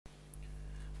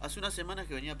Hace unas semanas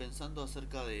que venía pensando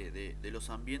acerca de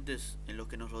los ambientes en los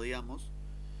que nos rodeamos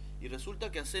y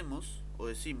resulta que hacemos o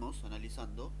decimos,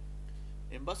 analizando,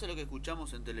 en base a lo que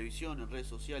escuchamos en televisión, en redes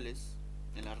sociales,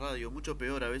 en la radio, mucho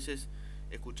peor, a veces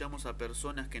escuchamos a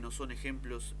personas que no son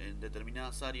ejemplos en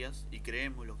determinadas áreas y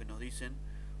creemos lo que nos dicen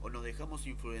o nos dejamos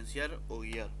influenciar o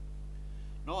guiar.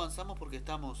 No avanzamos porque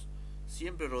estamos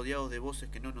siempre rodeados de voces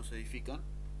que no nos edifican,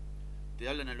 te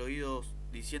hablan al oído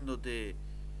diciéndote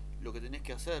lo que tenés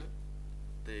que hacer,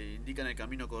 te indican el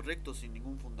camino correcto sin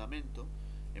ningún fundamento,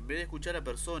 en vez de escuchar a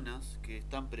personas que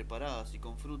están preparadas y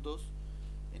con frutos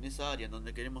en esa área en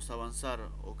donde queremos avanzar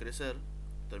o crecer,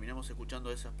 terminamos escuchando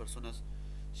a esas personas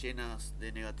llenas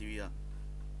de negatividad.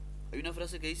 Hay una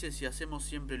frase que dice: si hacemos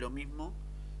siempre lo mismo,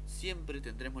 siempre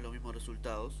tendremos los mismos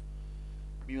resultados.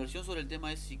 Mi versión sobre el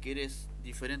tema es: si querés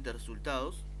diferentes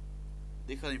resultados,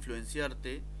 deja de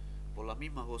influenciarte por las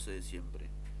mismas voces de siempre.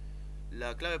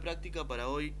 La clave práctica para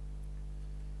hoy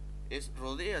es: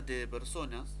 rodéate de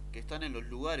personas que están en los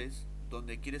lugares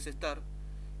donde quieres estar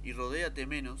y rodéate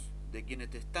menos de quienes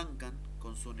te estancan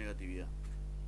con su negatividad.